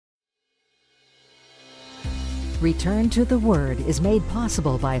Return to the Word is made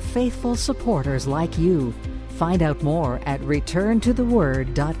possible by faithful supporters like you. Find out more at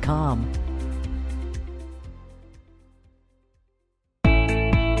returntotheword.com.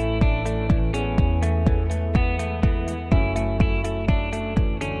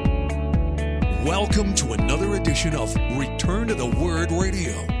 Welcome to another edition of Return to the Word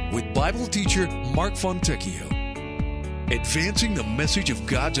Radio with Bible teacher Mark Fontecchio. Advancing the message of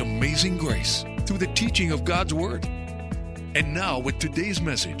God's amazing grace through the teaching of God's Word. And now with today's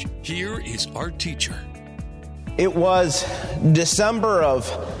message, here is our teacher. It was December of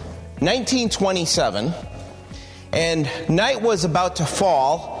 1927, and night was about to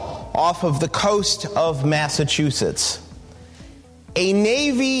fall off of the coast of Massachusetts. A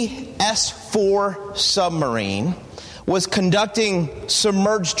Navy S-4 submarine was conducting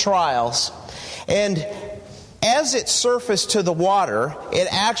submerged trials, and as it surfaced to the water, it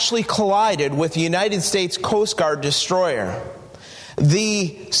actually collided with the United States Coast Guard destroyer.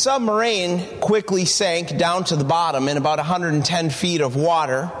 The submarine quickly sank down to the bottom in about 110 feet of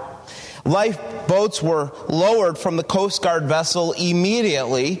water. Lifeboats were lowered from the Coast Guard vessel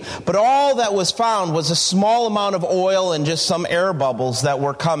immediately, but all that was found was a small amount of oil and just some air bubbles that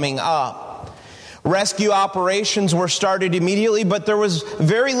were coming up. Rescue operations were started immediately, but there was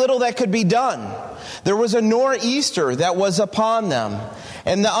very little that could be done. There was a nor'easter that was upon them,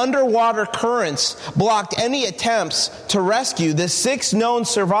 and the underwater currents blocked any attempts to rescue the 6 known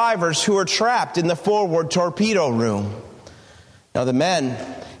survivors who were trapped in the forward torpedo room. Now, the men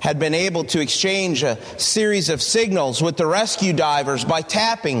had been able to exchange a series of signals with the rescue divers by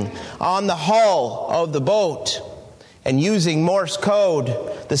tapping on the hull of the boat. And using Morse code,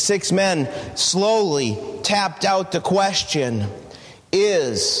 the 6 men slowly tapped out the question,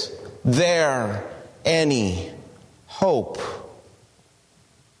 "Is there any hope?"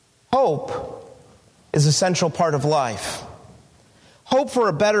 Hope is a central part of life. Hope for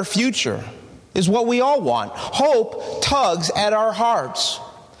a better future is what we all want. Hope tugs at our hearts.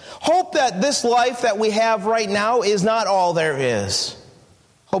 Hope that this life that we have right now is not all there is.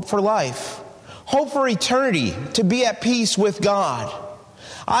 Hope for life. Hope for eternity, to be at peace with God.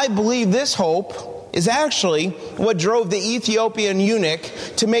 I believe this hope is actually what drove the Ethiopian eunuch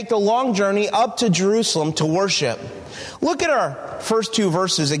to make the long journey up to Jerusalem to worship. Look at our first 2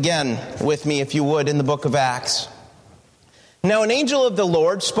 verses again with me, if you would, in the book of Acts. Now an angel of the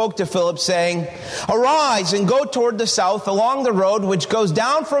Lord spoke to Philip, saying, "Arise and go toward the south along the road which goes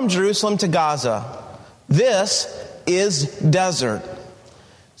down from Jerusalem to Gaza. This is desert."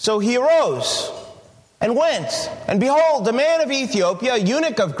 So he arose and went, and behold, a man of Ethiopia, a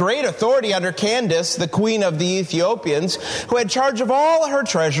eunuch of great authority under Candace, the queen of the Ethiopians, who had charge of all her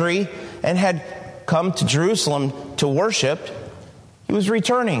treasury and had come to Jerusalem to worship, he was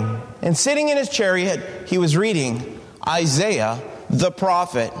returning, and sitting in his chariot, he was reading Isaiah the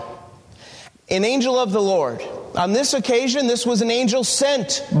prophet. An angel of the Lord. On this occasion, this was an angel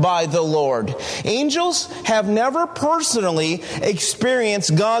sent by the Lord. Angels have never personally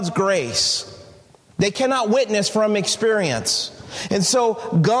experienced God's grace. They cannot witness from experience. And so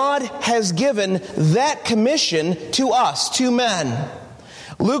God has given that commission to us, to men.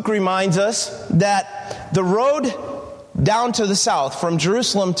 Luke reminds us that the road down to the south from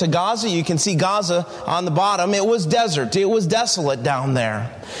Jerusalem to Gaza, you can see Gaza on the bottom, it was desert. It was desolate down there.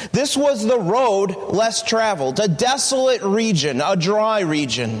 This was the road less traveled, a desolate region, a dry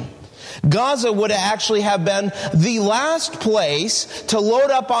region. Gaza would actually have been the last place to load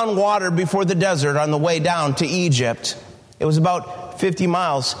up on water before the desert on the way down to Egypt. It was about 50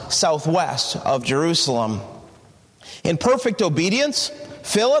 miles southwest of Jerusalem. In perfect obedience,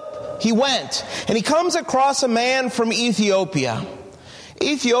 Philip, he went, and he comes across a man from Ethiopia.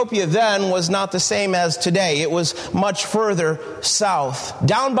 Ethiopia then was not the same as today. It was much further south,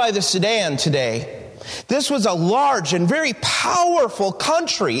 down by the Sudan today. This was a large and very powerful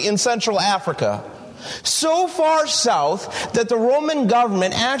country in Central Africa. So far south that the Roman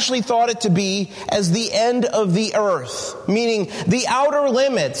government actually thought it to be as the end of the earth, meaning the outer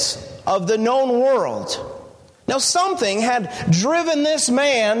limits of the known world. Now something had driven this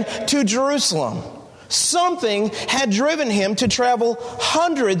man to Jerusalem. Something had driven him to travel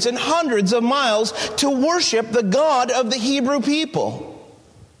hundreds and hundreds of miles to worship the God of the Hebrew people.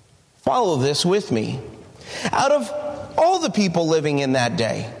 Follow this with me. Out of all the people living in that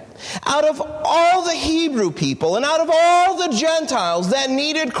day, out of all the Hebrew people, and out of all the Gentiles that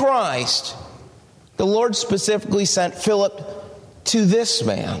needed Christ, the Lord specifically sent Philip to this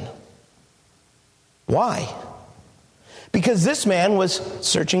man. Why? Because this man was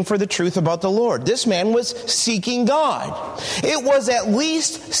searching for the truth about the Lord. This man was seeking God. It was at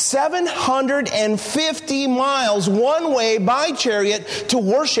least 750 miles one way by chariot to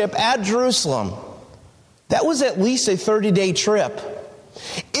worship at Jerusalem. That was at least a 30-day trip.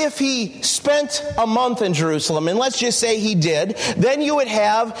 If he spent a month in Jerusalem, and let's just say he did, then you would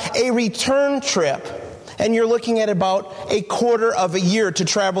have a return trip. And you're looking at about a quarter of a year to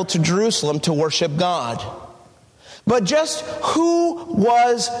travel to Jerusalem to worship God. But just who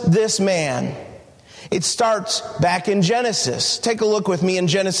was this man? It starts back in Genesis. Take a look with me in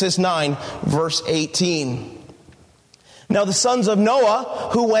Genesis 9, verse 18. Now the sons of Noah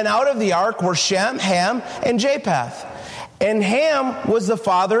who went out of the ark were Shem, Ham, and Japheth. And Ham was the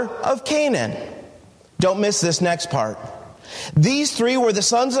father of Canaan. Don't miss this next part. These three were the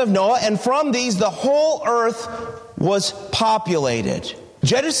sons of Noah, and from these the whole earth was populated.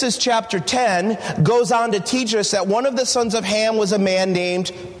 Genesis chapter 10 goes on to teach us that one of the sons of Ham was a man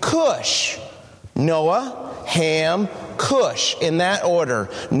named Cush. Noah, Ham, Cush, in that order.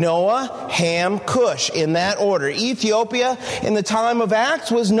 Noah, Ham, Cush, in that order. Ethiopia, in the time of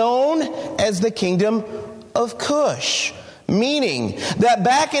Acts, was known as the kingdom of Cush. Meaning that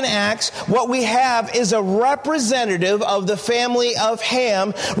back in Acts, what we have is a representative of the family of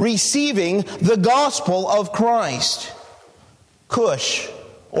Ham receiving the gospel of Christ. Cush,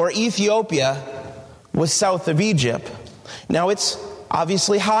 or Ethiopia, was south of Egypt. Now it's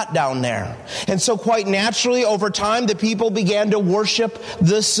obviously hot down there. And so quite naturally, over time, the people began to worship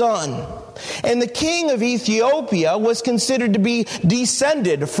the sun. And the king of Ethiopia was considered to be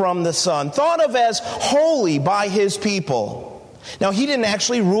descended from the sun, thought of as holy by his people. Now, he didn't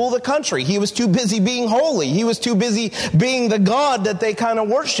actually rule the country. He was too busy being holy. He was too busy being the god that they kind of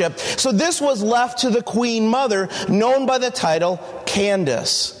worshiped. So this was left to the queen mother, known by the title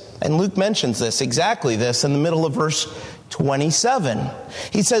Candace. And Luke mentions exactly this in the middle of verse 27.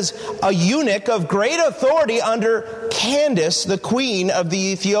 He says, a eunuch of great authority under Candace, the queen of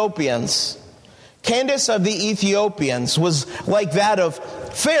the Ethiopians. Candace of the Ethiopians was like that of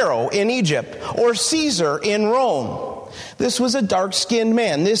Pharaoh in Egypt or Caesar in Rome. This was a dark-skinned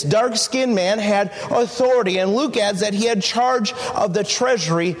man. This dark-skinned man had authority, and Luke adds that he had charge of the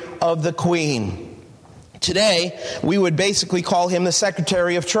treasury of the queen. Today, we would basically call him the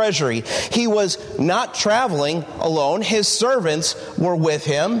Secretary of Treasury. He was not traveling alone. His servants were with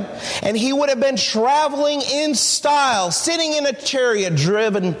him. And he would have been traveling in style, sitting in a chariot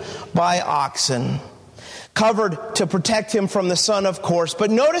driven by oxen, covered to protect him from the sun, of course. But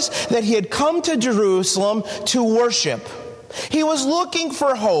notice that he had come to Jerusalem to worship. He was looking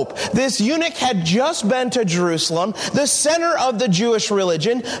for hope. This eunuch had just been to Jerusalem, the center of the Jewish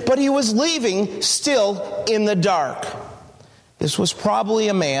religion, but he was leaving still in the dark. This was probably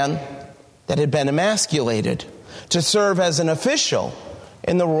a man that had been emasculated to serve as an official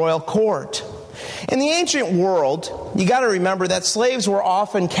in the royal court. In the ancient world, you got to remember that slaves were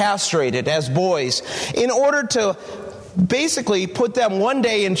often castrated as boys in order to basically put them one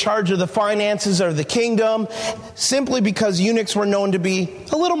day in charge of the finances of the kingdom, simply because eunuchs were known to be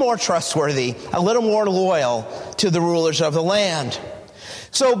a little more trustworthy, a little more loyal to the rulers of the land.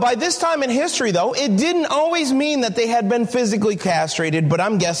 So by this time in history, though, it didn't always mean that they had been physically castrated, but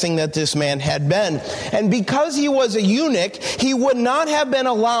I'm guessing that this man had been. And because he was a eunuch, he would not have been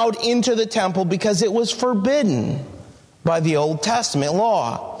allowed into the temple because it was forbidden by the Old Testament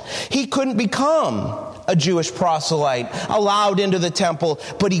law. He couldn't become a Jewish proselyte allowed into the temple,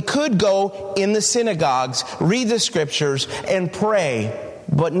 but he could go in the synagogues, read the scriptures, and pray,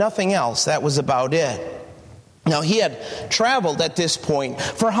 but nothing else. That was about it. Now, he had traveled at this point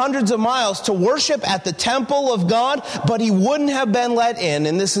for hundreds of miles to worship at the temple of God, but he wouldn't have been let in,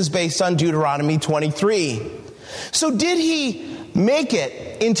 and this is based on Deuteronomy 23. So did he make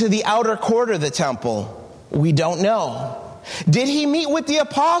it into the outer court of the temple? We don't know. Did he meet with the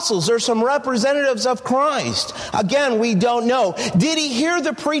apostles or some representatives of Christ? Again, we don't know. Did he hear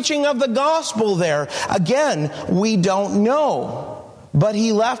the preaching of the gospel there? Again, we don't know. But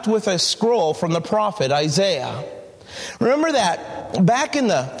he left with a scroll from the prophet Isaiah. Remember that back in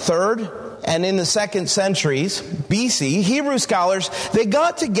the 3rd and in the 2nd centuries BC, Hebrew scholars, they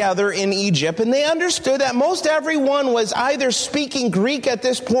got together in Egypt and they understood that most everyone was either speaking Greek at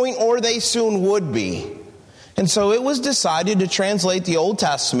this point or they soon would be. And so it was decided to translate the Old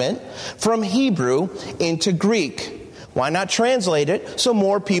Testament from Hebrew into Greek. Why not translate it so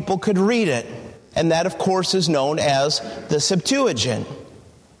more people could read it? And that, of course, is known as the Septuagint.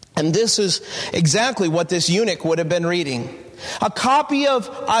 And this is exactly what this eunuch would have been reading. A copy of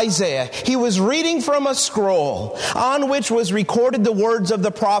Isaiah. He was reading from a scroll on which was recorded the words of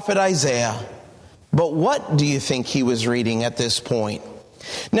the prophet Isaiah. But what do you think he was reading at this point?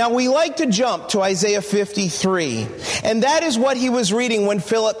 Now, we like to jump to Isaiah 53, and that is what he was reading when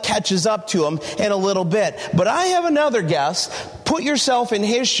Philip catches up to him in a little bit. But I have another guess. Put yourself in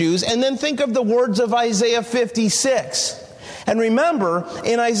his shoes, and then think of the words of Isaiah 56. And remember,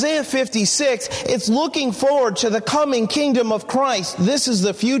 in Isaiah 56, it's looking forward to the coming kingdom of Christ. This is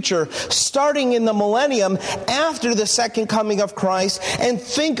the future, starting in the millennium after the second coming of Christ. And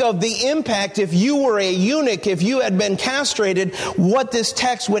think of the impact if you were a eunuch, if you had been castrated, what this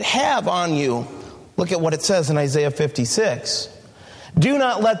text would have on you. Look at what it says in Isaiah 56. Do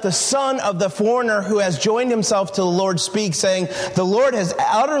not let the son of the foreigner who has joined himself to the Lord speak, saying, the Lord has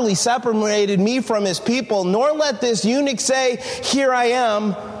utterly separated me from his people, nor let this eunuch say, here I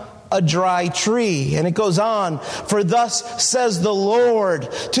am, a dry tree. And it goes on, for thus says the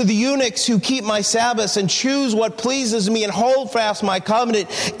Lord to the eunuchs who keep my Sabbaths and choose what pleases me and hold fast my covenant,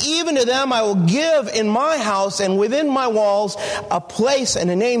 even to them I will give in my house and within my walls a place and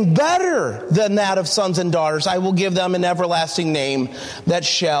a name better than that of sons and daughters. I will give them an everlasting name that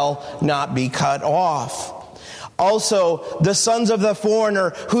shall not be cut off. Also, the sons of the foreigner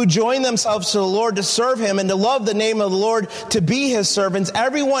who join themselves to the Lord to serve him and to love the name of the Lord, to be his servants,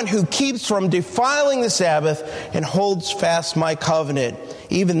 everyone who keeps from defiling the Sabbath and holds fast my covenant.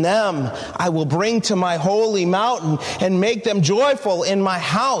 Even them I will bring to my holy mountain and make them joyful in my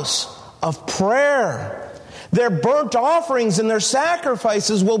house of prayer. Their burnt offerings and their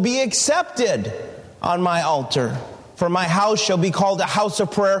sacrifices will be accepted on my altar. For my house shall be called a house of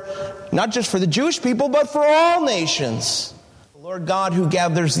prayer, not just for the Jewish people, but for all nations. The Lord God who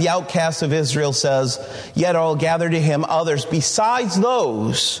gathers the outcasts of Israel says, yet I will gather to him others besides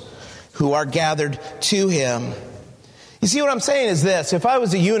those who are gathered to him. You see, what I'm saying is this. If I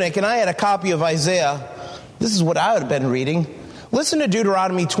was a eunuch and I had a copy of Isaiah, this is what I would have been reading. Listen to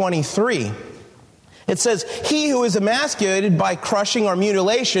Deuteronomy 23. It says, he who is emasculated by crushing or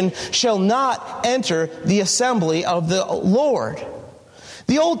mutilation shall not enter the assembly of the Lord.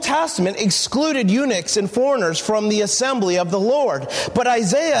 The Old Testament excluded eunuchs and foreigners from the assembly of the Lord. But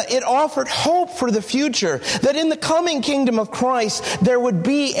Isaiah, it offered hope for the future, that in the coming kingdom of Christ, there would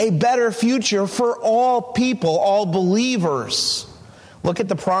be a better future for all people, all believers. Look at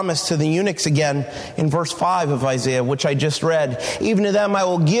the promise to the eunuchs again in verse 5 of Isaiah, which I just read. Even to them I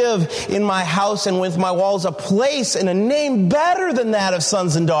will give in my house and with my walls a place and a name better than that of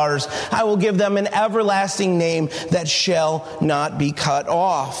sons and daughters. I will give them an everlasting name that shall not be cut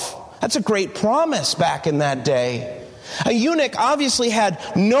off. That's a great promise back in that day. A eunuch obviously had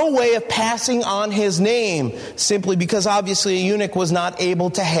no way of passing on his name, simply because obviously a eunuch was not able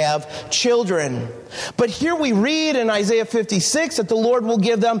to have children. But here we read in Isaiah 56 that the Lord will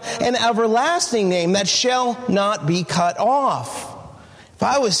give them an everlasting name that shall not be cut off. If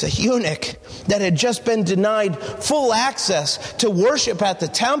I was a eunuch that had just been denied full access to worship at the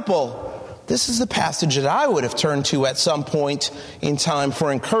temple, this is the passage that I would have turned to at some point in time for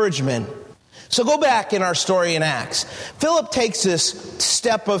encouragement. So go back in our story in Acts. Philip takes this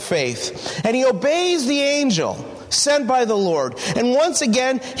step of faith, and he obeys the angel sent by the Lord. And once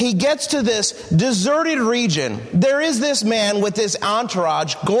again, he gets to this deserted region. There is this man with this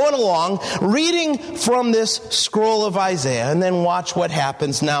entourage going along, reading from this scroll of Isaiah. And then watch what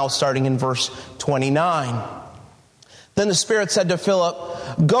happens now, starting in verse 29. Then the Spirit said to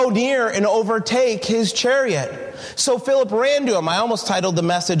Philip, go near and overtake his chariot. So Philip ran to him. I almost titled the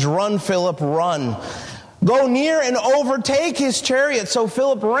message, Run, Philip, Run. Go near and overtake his chariot. So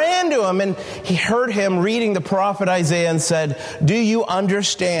Philip ran to him, and he heard him reading the prophet Isaiah and said, do you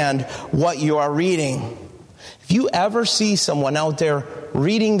understand what you are reading? If you ever see someone out there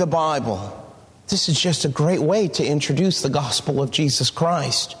reading the Bible, this is just a great way to introduce the gospel of Jesus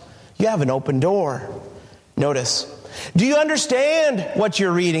Christ. You have an open door. Notice, do you understand what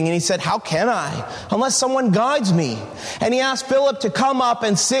you're reading? And he said, how can I, unless someone guides me? And he asked Philip to come up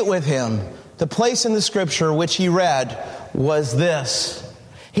and sit with him. The place in the scripture which he read was this.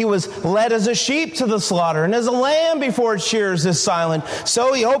 He was led as a sheep to the slaughter, and as a lamb before its shearers is silent,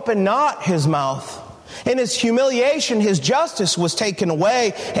 so he opened not his mouth. In his humiliation, his justice was taken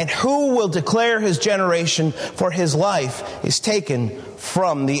away, and who will declare his generation? For his life is taken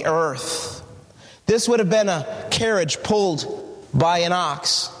from the earth. This would have been a carriage pulled by an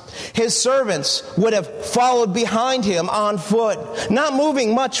ox. His servants would have followed behind him on foot, not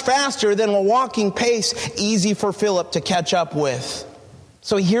moving much faster than a walking pace, easy for Philip to catch up with.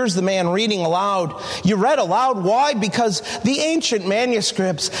 So here's the man reading aloud. You read aloud. Why? Because the ancient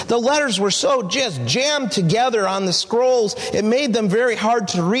manuscripts, the letters were so just jammed together on the scrolls, it made them very hard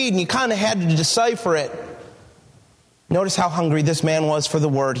to read, and you kind of had to decipher it. Notice how hungry this man was for the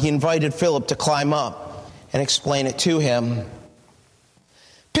word. He invited Philip to climb up and explain it to him.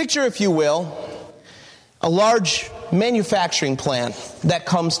 Picture, if you will, a large manufacturing plant that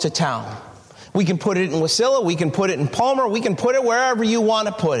comes to town. We can put it in Wasilla, we can put it in Palmer, we can put it wherever you want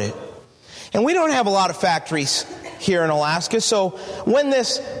to put it. And we don't have a lot of factories here in Alaska, so when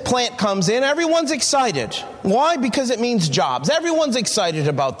this plant comes in, everyone's excited. Why? Because it means jobs. Everyone's excited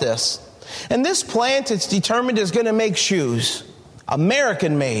about this. And this plant, it's determined, is going to make shoes.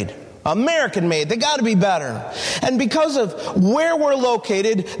 American made. They got to be better. And because of where we're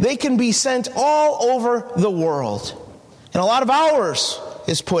located, they can be sent all over the world. And a lot of hours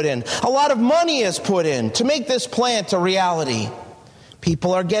is put in. A lot of money is put in to make this plant a reality.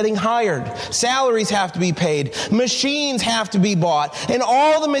 People are getting hired. Salaries have to be paid. Machines have to be bought. And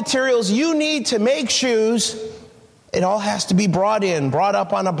all the materials you need to make shoes, it all has to be brought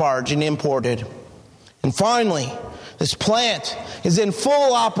up on a barge and imported. And finally, this plant is in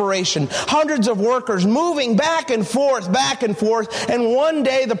full operation. Hundreds of workers moving back and forth. And one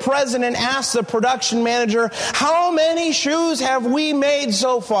day the president asks the production manager, "How many shoes have we made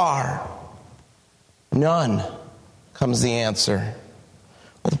so far?" "None," comes the answer.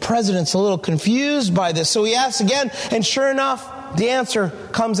 Well, the president's a little confused by this, so he asks again, and sure enough, the answer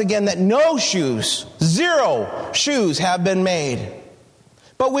comes again that no shoes, 0 shoes have been made.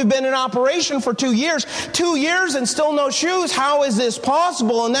 "But we've been in operation for 2 years. 2 years and still no shoes. How is this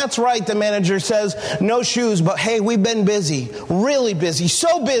possible?" And that's right, the manager says, "No shoes, but hey, we've been busy, really busy,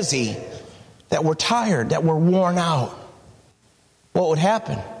 so busy that we're tired, that we're worn out." What would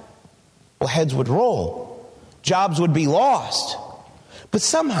happen? Well, heads would roll. Jobs would be lost. But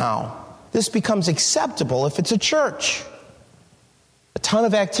somehow, this becomes acceptable if it's a church. A ton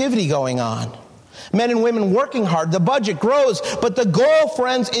of activity going on. Men and women working hard. The budget grows. But the goal,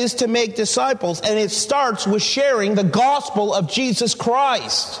 friends, is to make disciples. And it starts with sharing the gospel of Jesus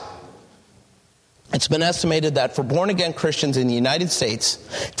Christ. It's been estimated that for born-again Christians in the United States,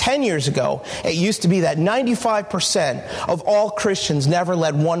 10 years ago, it used to be that 95% of all Christians never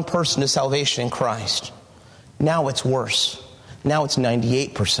led one person to salvation in Christ. Now it's worse. Now it's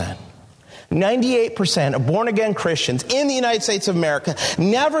 98%. 98% of born-again Christians in the United States of America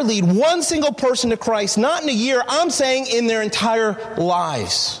never lead one single person to Christ, not in a year, I'm saying in their entire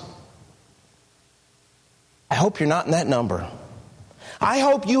lives. I hope you're not in that number. I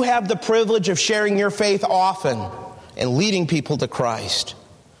hope you have the privilege of sharing your faith often and leading people to Christ.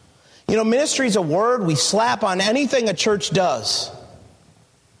 You know, ministry is a word we slap on anything a church does.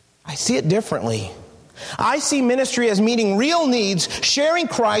 I see it differently. I see ministry as meeting real needs, sharing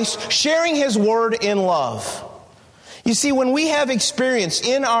Christ, sharing His word in love. You see, when we have experienced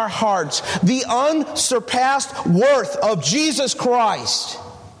in our hearts the unsurpassed worth of Jesus Christ,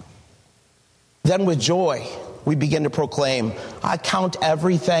 then with joy we begin to proclaim, "I count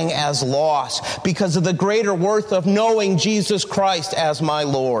everything as loss because of the greater worth of knowing Jesus Christ as my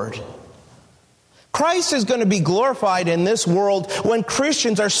Lord." Christ is going to be glorified in this world when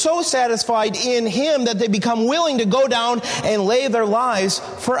Christians are so satisfied in Him that they become willing to go down and lay their lives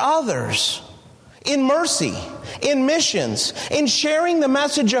for others. In mercy, in missions, in sharing the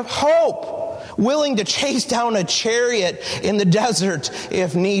message of hope, willing to chase down a chariot in the desert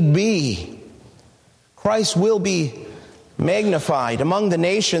if need be. Christ will be magnified among the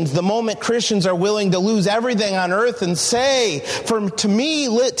nations the moment Christians are willing to lose everything on earth and say, "For to me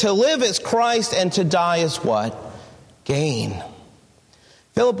to live is Christ and to die is what? Gain."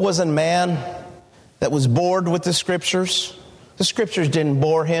 Philip was a man that was bored with the Scriptures. The Scriptures didn't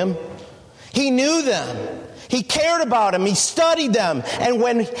bore him. He knew them. He cared about them. He studied them. And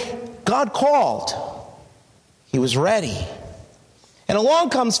when God called, he was ready. And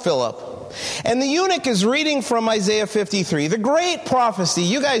along comes Philip. And the eunuch is reading from Isaiah 53, the great prophecy.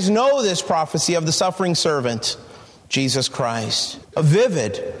 You guys know this prophecy of the suffering servant, Jesus Christ. A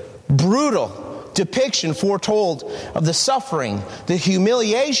vivid, brutal depiction foretold of the suffering, the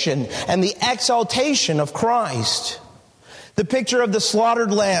humiliation, and the exaltation of Christ. The picture of the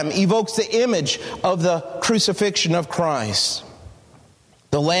slaughtered lamb evokes the image of the crucifixion of Christ.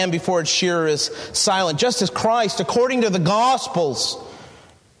 The lamb before its shearer is silent, just as Christ, according to the Gospels,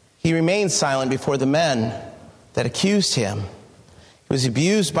 He remained silent before the men that accused him. He was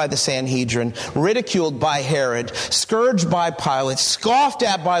abused by the Sanhedrin, ridiculed by Herod, scourged by Pilate, scoffed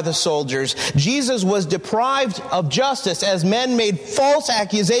at by the soldiers. Jesus was deprived of justice as men made false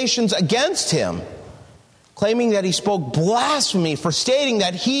accusations against him, claiming that he spoke blasphemy for stating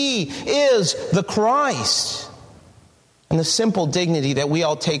that he is the Christ. And the simple dignity that we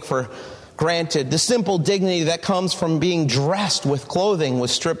all take for granted, the simple dignity that comes from being dressed with clothing,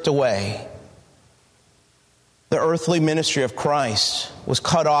 was stripped away. The earthly ministry of Christ was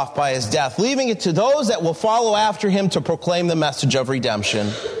cut off by his death, leaving it to those that will follow after him to proclaim the message of redemption.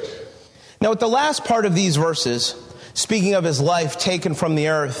 Now, at the last part of these verses, speaking of his life taken from the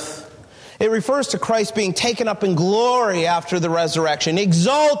earth, it refers to Christ being taken up in glory after the resurrection,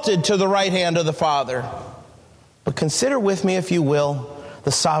 exalted to the right hand of the Father. But consider with me, if you will,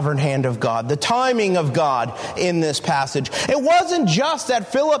 the sovereign hand of God, the timing of God in this passage. It wasn't just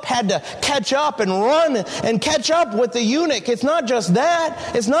that Philip had to catch up and run and catch up with the eunuch. It's not just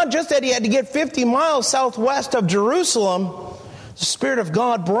that. It's not just that he had to get 50 miles southwest of Jerusalem. The Spirit of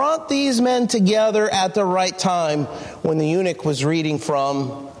God brought these men together at the right time when the eunuch was reading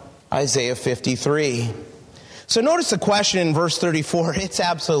from Isaiah 53. So notice the question in verse 34. It's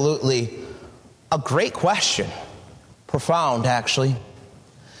absolutely a great question. Profound, actually.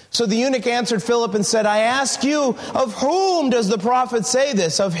 So the eunuch answered Philip and said, I ask you, of whom does the prophet say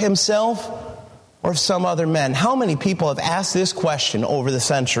this? Of himself or of some other men? How many people have asked this question over the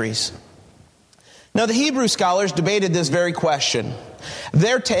centuries? Now, the Hebrew scholars debated this very question.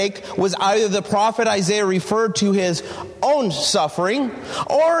 Their take was either the prophet Isaiah referred to his own suffering,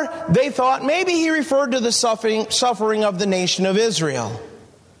 or they thought maybe he referred to the suffering of the nation of Israel.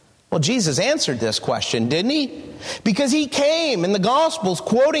 Well, Jesus answered this question, didn't he? Because he came in the Gospels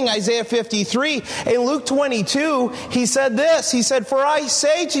quoting Isaiah 53. In Luke 22, he said this. He said, for I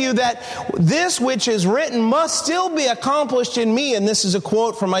say to you that this which is written must still be accomplished in me. And this is a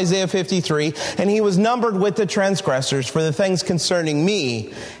quote from Isaiah 53. And he was numbered with the transgressors, for the things concerning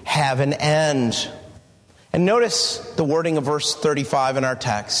me have an end. And notice the wording of verse 35 in our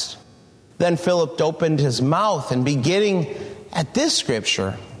text. Then Philip opened his mouth, and beginning at this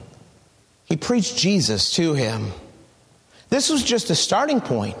scripture, he preached Jesus to him. This was just a starting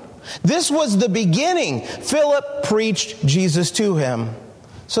point. This was the beginning. Philip preached Jesus to him.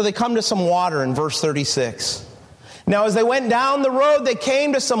 So they come to some water in verse 36. Now as they went down the road, they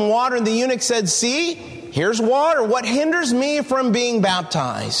came to some water, and the eunuch said, see, here's water. What hinders me from being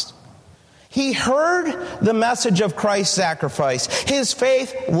baptized? He heard the message of Christ's sacrifice. His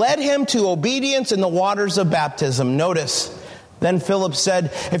faith led him to obedience in the waters of baptism. Notice, then Philip said,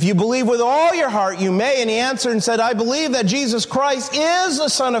 if you believe with all your heart, you may. And he answered and said, I believe that Jesus Christ is the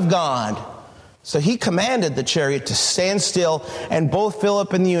Son of God. So he commanded the chariot to stand still, and both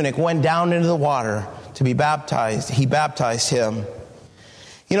Philip and the eunuch went down into the water to be baptized. He baptized him.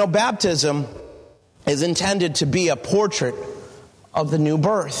 You know, baptism is intended to be a portrait of the new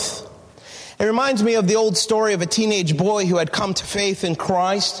birth. It reminds me of the old story of a teenage boy who had come to faith in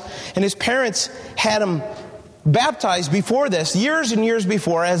Christ, and his parents had him baptized before this, years and years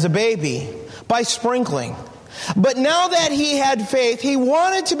before, as a baby, by sprinkling. But now that he had faith, he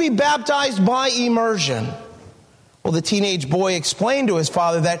wanted to be baptized by immersion. Well, the teenage boy explained to his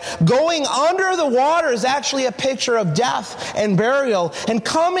father that going under the water is actually a picture of death and burial, and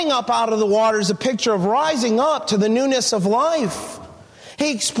coming up out of the water is a picture of rising up to the newness of life.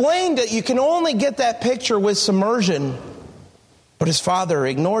 He explained that you can only get that picture with submersion, but his father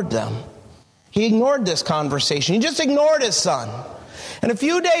ignored them. He ignored this conversation. He just ignored his son. And a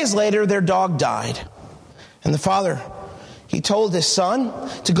few days later, their dog died. And the father, he told his son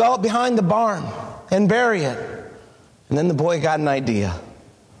to go out behind the barn and bury it. And then the boy got an idea.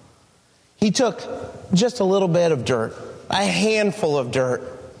 He took just a little bit of dirt, a handful of dirt,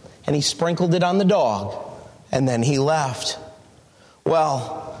 and he sprinkled it on the dog. And then he left.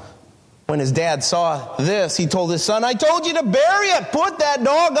 Well, when his dad saw this, he told his son, I told you to bury it. Put that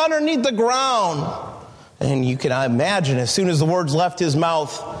dog underneath the ground. And you can imagine, as soon as the words left his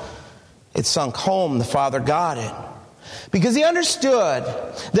mouth, it sunk home. The father got it. Because he understood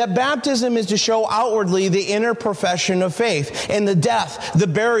that baptism is to show outwardly the inner profession of faith in the death, the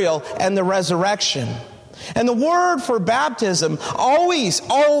burial, and the resurrection. And the word for baptism always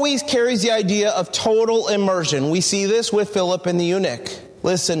carries the idea of total immersion. We see this with Philip and the eunuch.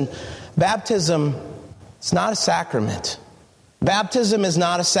 Listen, baptism is not a sacrament. Baptism is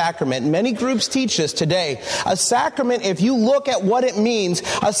not a sacrament. Many groups teach this today. A sacrament, if you look at what it means,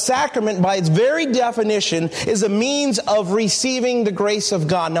 a sacrament by its very definition is a means of receiving the grace of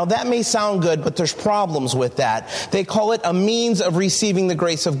God. Now that may sound good, but there's problems with that. They call it a means of receiving the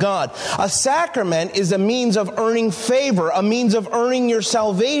grace of God. A sacrament is a means of earning favor, a means of earning your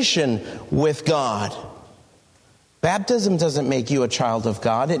salvation with God. Baptism doesn't make you a child of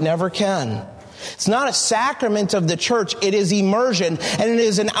God. It never can. It's not a sacrament of the church. It is immersion, and it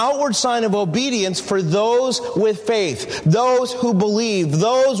is an outward sign of obedience for those with faith, those who believe,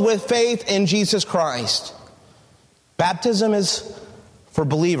 those with faith in Jesus Christ. Baptism is for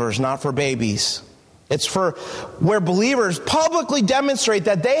believers, not for babies. It's for where believers publicly demonstrate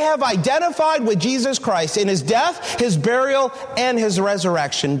that they have identified with Jesus Christ in his death, his burial, and his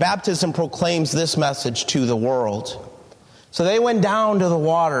resurrection. Baptism proclaims this message to the world. So they went down to the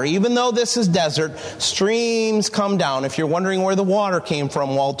water. Even though this is desert, streams come down. If you're wondering where the water came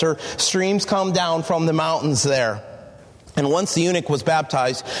from, Walter, streams come down from the mountains there. And once the eunuch was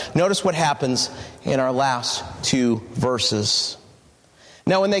baptized, notice what happens in our last two verses.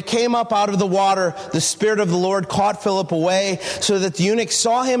 Now, when they came up out of the water, the Spirit of the Lord caught Philip away, so that the eunuch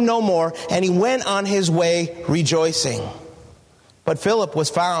saw him no more, and he went on his way rejoicing. But Philip was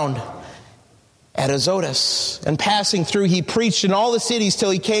found at Azotus, and passing through, he preached in all the cities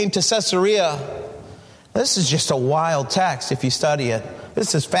till he came to Caesarea. This is just a wild text if you study it.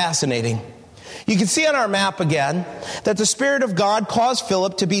 This is fascinating. You can see on our map again that the Spirit of God caused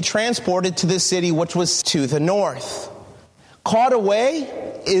Philip to be transported to this city, which was to the north. Caught away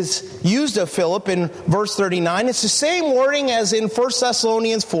is used of Philip in verse 39. It's the same wording as in 1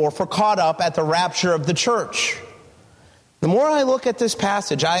 Thessalonians 4 for caught up at the rapture of the church. The more I look at this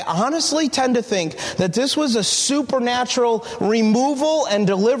passage, I honestly tend to think that this was a supernatural removal and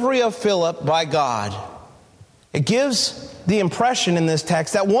delivery of Philip by God. It gives the impression in this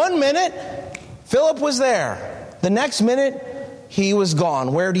text that one minute Philip was there. The next minute he was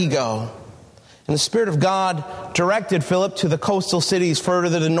gone. Where'd he go? And the Spirit of God directed Philip to the coastal cities further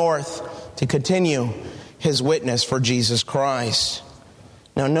to the north to continue his witness for Jesus Christ.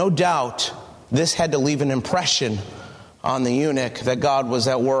 Now, no doubt, this had to leave an impression on the eunuch that God was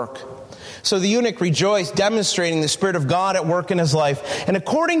at work. So the eunuch rejoiced, demonstrating the Spirit of God at work in his life. And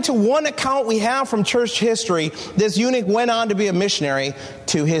according to one account we have from church history, this eunuch went on to be a missionary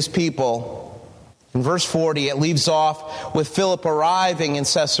to his people. In verse 40, it leaves off with Philip arriving in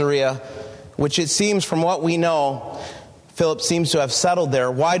Caesarea, which it seems from what we know, Philip seems to have settled there.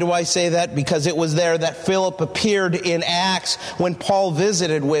 Why do I say that? Because it was there that Philip appeared in Acts when Paul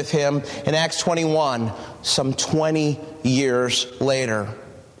visited with him in Acts 21, some 20 years later.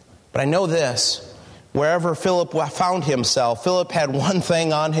 But I know this, wherever Philip found himself, Philip had one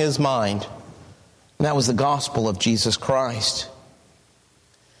thing on his mind, and that was the gospel of Jesus Christ.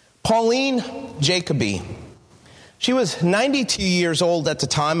 Pauline Jacoby. She was 92 years old at the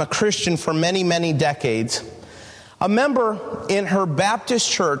time, a Christian for many, many decades, a member in her Baptist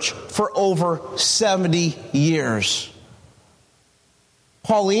church for over 70 years.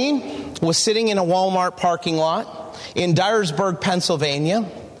 Pauline was sitting in a Walmart parking lot in Dyersburg, Pennsylvania,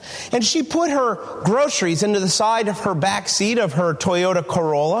 and she put her groceries into the side of her back seat of her Toyota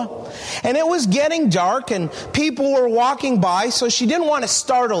Corolla. And it was getting dark and people were walking by, so she didn't want to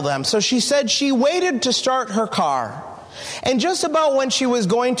startle them. So she said she waited to start her car. And just about when she was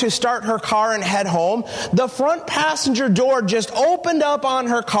going to start her car and head home, the front passenger door just opened up on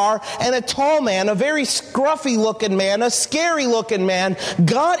her car, and a tall man, a very scruffy looking man, a scary looking man,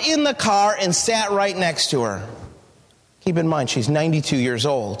 got in the car and sat right next to her. Keep in mind, she's 92 years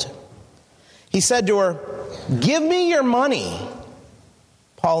old. He said to her, "Give me your money."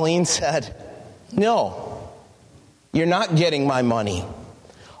 Pauline said, "No, you're not getting my money."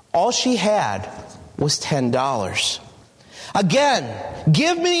 All she had was $10. Again,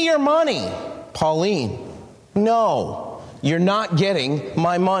 "Give me your money." Pauline, "No, you're not getting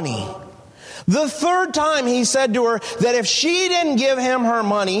my money." The third time he said to her that if she didn't give him her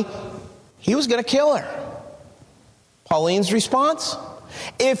money, he was going to kill her. Pauline's response,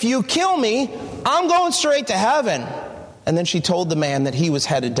 "If you kill me, I'm going straight to heaven." And then she told the man that he was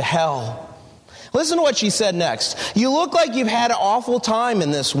headed to hell. Listen to what she said next. "You look like you've had an awful time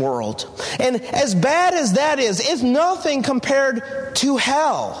in this world. And as bad as that is, it's nothing compared to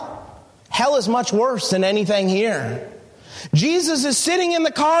hell. Hell is much worse than anything here. Jesus is sitting in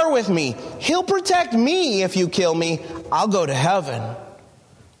the car with me. He'll protect me if you kill me. I'll go to heaven."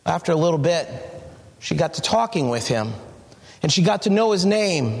 After a little bit, she got to talking with him, and she got to know his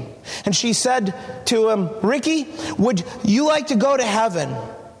name. And she said to him, "Ricky, would you like to go to heaven?"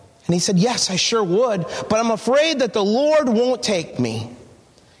 And he said, "Yes, I sure would, but I'm afraid that the Lord won't take me."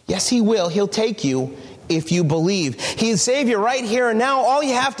 "Yes, he will. He'll take you if you believe. He's Savior right here and now. All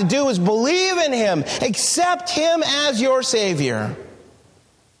you have to do is believe in him. Accept him as your Savior."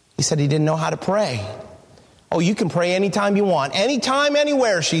 He said he didn't know how to pray. "Oh, you can pray anytime you want. Anytime,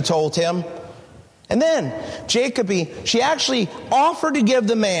 anywhere," she told him. And then Jacoby, she actually offered to give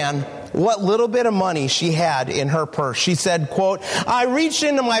the man what little bit of money she had in her purse. She said, quote, "I reached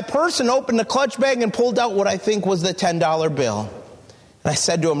into my purse and opened the clutch bag and pulled out what I think was the $10 bill. And I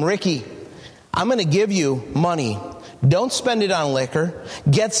said to him, 'Ricky, I'm going to give you money. Don't spend it on liquor.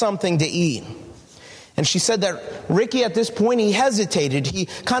 Get something to eat.'" And she said that Ricky, at this point, he hesitated. He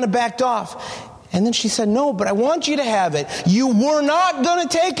kind of backed off. And then she said, no, but I want you to have it. You were not going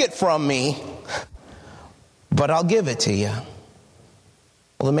to take it from me, but I'll give it to you.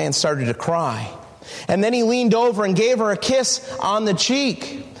 Well, the man started to cry. And then he leaned over and gave her a kiss on the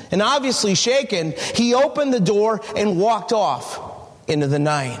cheek. And obviously shaken, he opened the door and walked off into the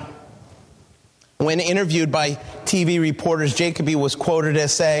night. When interviewed by TV reporters, Jacoby was quoted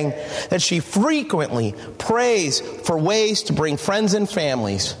as saying that she frequently prays for ways to bring friends and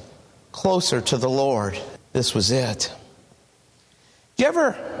families closer to the Lord. This was it. Do you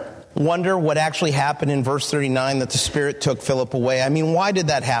ever wonder what actually happened in verse 39 that the Spirit took Philip away? I mean, why did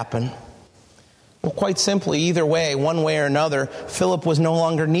that happen? Well, quite simply, either way, one way or another, Philip was no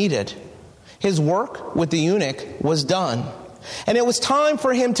longer needed. His work with the eunuch was done. And it was time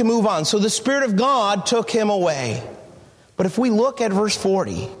for him to move on. So the Spirit of God took him away. But if we look at verse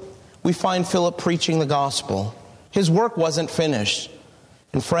 40, we find Philip preaching the gospel. His work wasn't finished.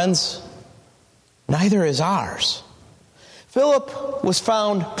 And friends, neither is ours. Philip was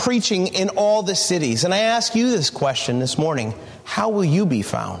found preaching in all the cities. And I ask you this question this morning: how will you be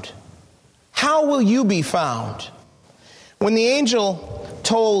found? How will you be found? When the angel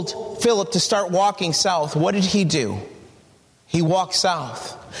told Philip to start walking south, what did he do? He walked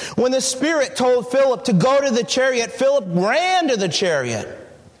south. When the Spirit told Philip to go to the chariot, Philip ran to the chariot.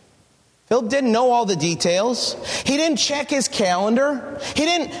 Philip didn't know all the details. He didn't check his calendar. He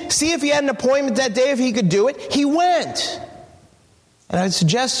didn't see if he had an appointment that day, if he could do it. He went. And I'd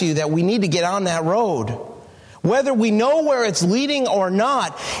suggest to you that we need to get on that road. Whether we know where it's leading or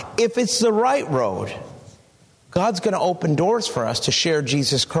not, if it's the right road, God's going to open doors for us to share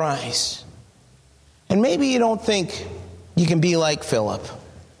Jesus Christ. And maybe you don't think you can be like Philip.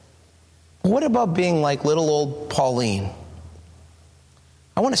 What about being like little old Pauline?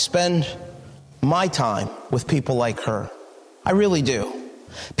 I want to spend my time with people like her. I really do.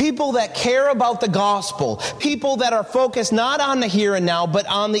 People that care about the gospel. People that are focused not on the here and now, but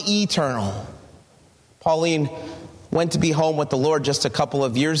on the eternal. Pauline went to be home with the Lord just a couple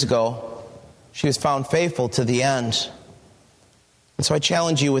of years ago. She was found faithful to the end. And so I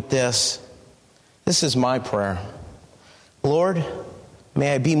challenge you with this. This is my prayer. Lord,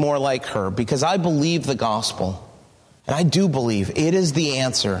 may I be more like her, because I believe the gospel. And I do believe it is the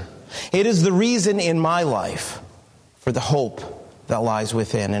answer. It is the reason in my life for the hope that lies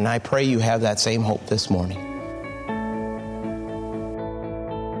within. And I pray you have that same hope this morning.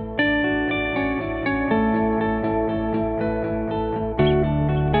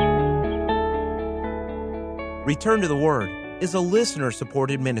 Return to the Word is a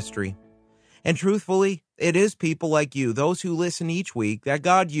listener-supported ministry. And truthfully, it is people like you, those who listen each week, that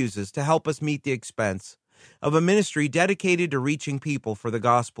God uses to help us meet the expense of a ministry dedicated to reaching people for the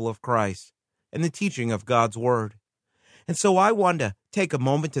gospel of Christ and the teaching of God's Word. And so I want to take a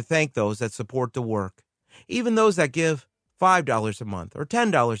moment to thank those that support the work, even those that give $5 a month or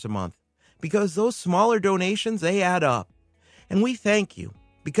 $10 a month, because those smaller donations, they add up. And we thank you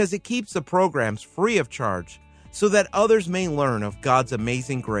because it keeps the programs free of charge so that others may learn of God's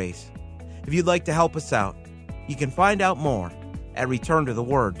amazing grace. If you'd like to help us out, you can find out more at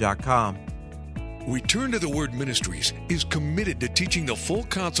returntotheword.com. Return to the Word Ministries is committed to teaching the full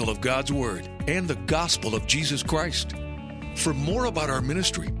counsel of God's Word and the gospel of Jesus Christ. For more about our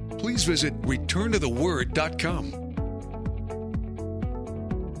ministry, please visit returntotheword.com.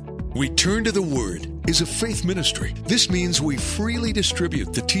 Return to the Word is a faith ministry. This means we freely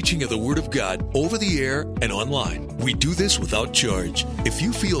distribute the teaching of the Word of God over the air and online. We do this without charge. If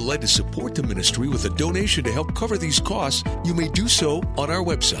you feel led to support the ministry with a donation to help cover these costs, you may do so on our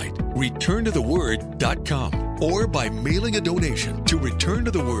website, returntotheword.com, or by mailing a donation to Return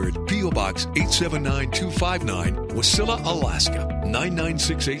to the Word, P.O. Box 879259, Wasilla, Alaska,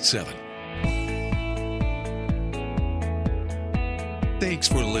 99687. Thanks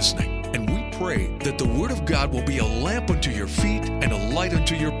for listening, and we pray that the Word of God will be a lamp unto your feet and a light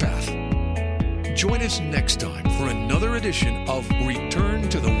unto your path. Join us next time for another edition of Return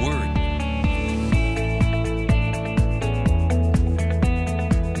to the Word.